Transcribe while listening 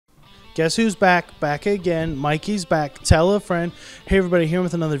Guess who's back? Back again. Mikey's back. Tell a friend. Hey everybody, here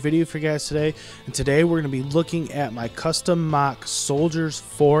with another video for you guys today. And today we're going to be looking at my custom MOC Soldier's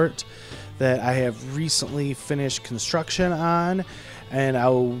Fort that I have recently finished construction on. And I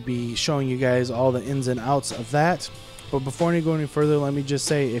will be showing you guys all the ins and outs of that. But before I go any further, let me just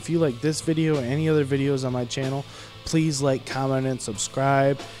say, if you like this video or any other videos on my channel, please like, comment, and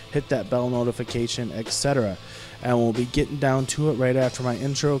subscribe. Hit that bell notification, etc. And we'll be getting down to it right after my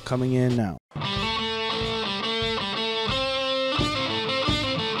intro coming in now.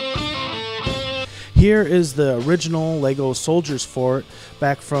 Here is the original Lego Soldier's Fort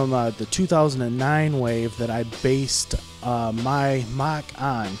back from the 2009 wave that I based my MOC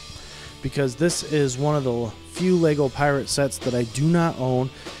on, because this is one of the few Lego pirate sets that I do not own,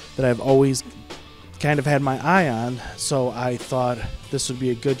 that I've always kind of had my eye on. So I thought this would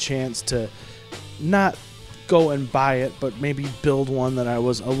be a good chance to not go and buy it, but maybe build one that I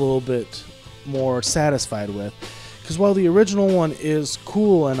was a little bit more satisfied with. Because while the original one is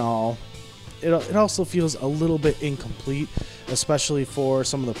cool and all, it also feels a little bit incomplete, especially for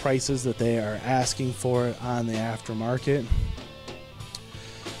some of the prices that they are asking for it on the aftermarket.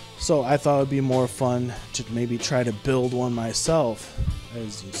 So I thought it would be more fun to maybe try to build one myself.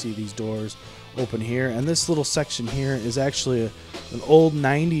 As you see, these doors open here, and this little section here is actually an old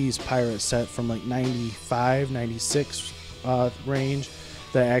 90s pirate set from like 95, 96 range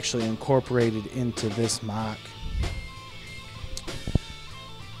that I actually incorporated into this MOC.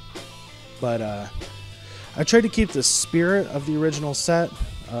 But I tried to keep the spirit of the original set,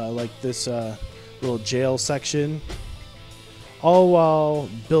 like this little jail section, all while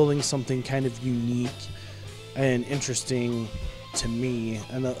building something kind of unique and interesting to me,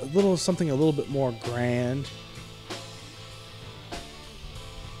 and something a little bit more grand.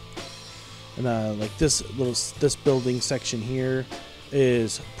 And like this building section here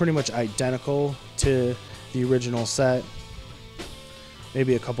is pretty much identical to the original set.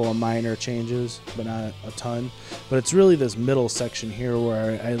 Maybe a couple of minor changes, but not a ton. But it's really this middle section here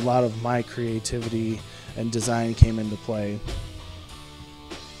where a lot of my creativity and design came into play.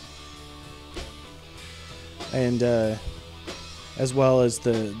 And as well as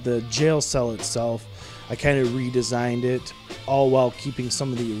the jail cell itself, I kind of redesigned it, all while keeping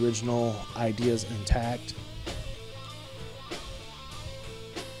some of the original ideas intact.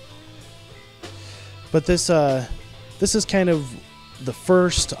 But this is kind of the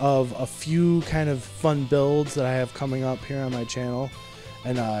first of a few kind of fun builds that I have coming up here on my channel.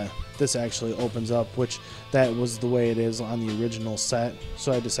 And this actually opens up, which that was the way it is on the original set,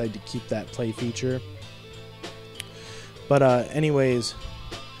 so I decided to keep that play feature. But anyways,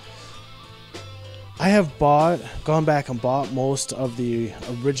 I have gone back and bought most of the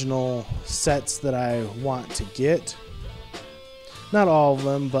original sets that I want to get. Not all of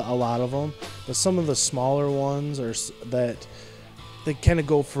them, but a lot of them. But some of the smaller ones are that they kind of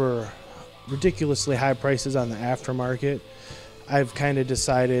go for ridiculously high prices on the aftermarket. I've kind of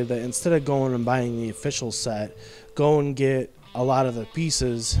decided that instead of going and buying the official set, go and get a lot of the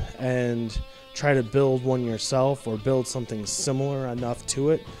pieces and try to build one yourself, or build something similar enough to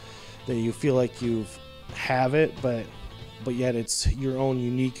it that you feel like you have it, but yet it's your own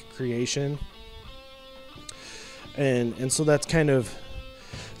unique creation. And so that's kind of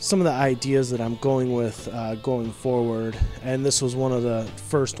some of the ideas that I'm going with going forward. And this was one of the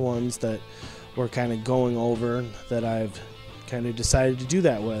first ones that we're kind of going over that I've kind of decided to do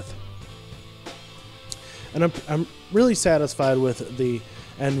that with. And I'm really satisfied with the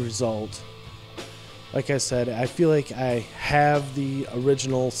end result. Like I said, I feel like I have the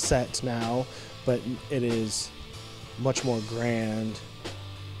original set now, but it is much more grand,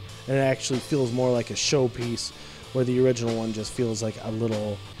 and it actually feels more like a showpiece, where the original one just feels like a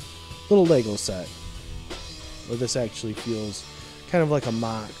little Lego set. Where this actually feels kind of like a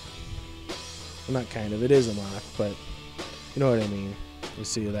MOC. Well, not kind of, it is a MOC, but you know what I mean. You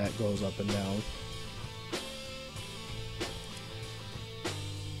see that goes up and down.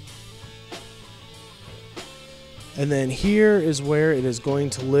 And then here is where it is going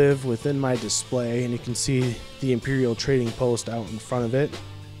to live within my display, and you can see the Imperial Trading Post out in front of it.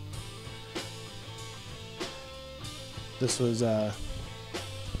 This was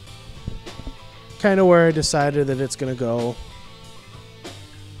kind of where I decided that it's going to go.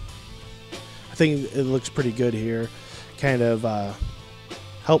 I think it looks pretty good here. Kind of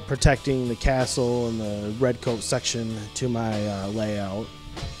help protecting the castle and the redcoat section to my layout.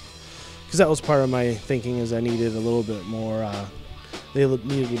 Because that was part of my thinking, is I needed a little bit more, they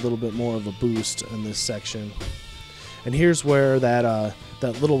needed a little bit more of a boost in this section. And here's where that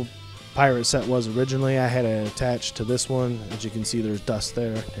little pirate set was originally. I had it attached to this one. As you can see, there's dust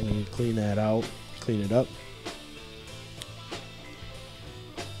there. I need to clean that out, clean it up.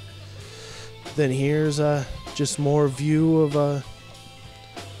 Then here's just more view of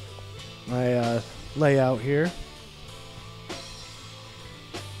my layout here.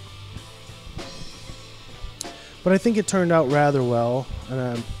 But I think it turned out rather well, and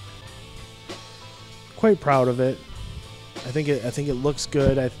I'm quite proud of it. I think it looks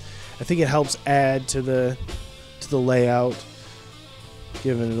good. I think it helps add to the layout,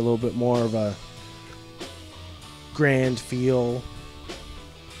 giving it a little bit more of a grand feel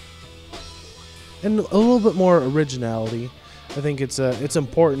and a little bit more originality. I think it's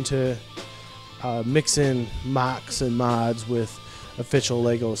important to mix in MOCs and mods with official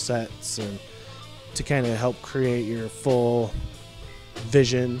Lego sets, and to kind of help create your full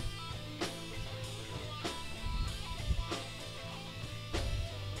vision.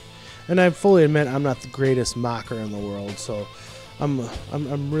 And I fully admit I'm not the greatest mocker in the world, so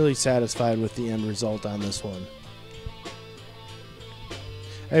I'm really satisfied with the end result on this one.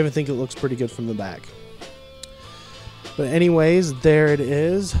 I even think it looks pretty good from the back. But anyways, there it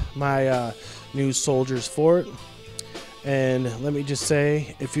is, my new Soldiers Fort. And let me just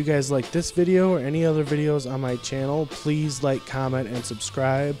say, if you guys like this video or any other videos on my channel, please like, comment, and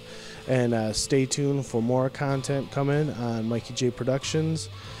subscribe. And stay tuned for more content coming on Mikey J Productions.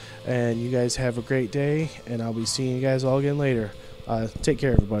 And you guys have a great day, and I'll be seeing you guys all again later. Take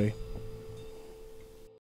care, everybody.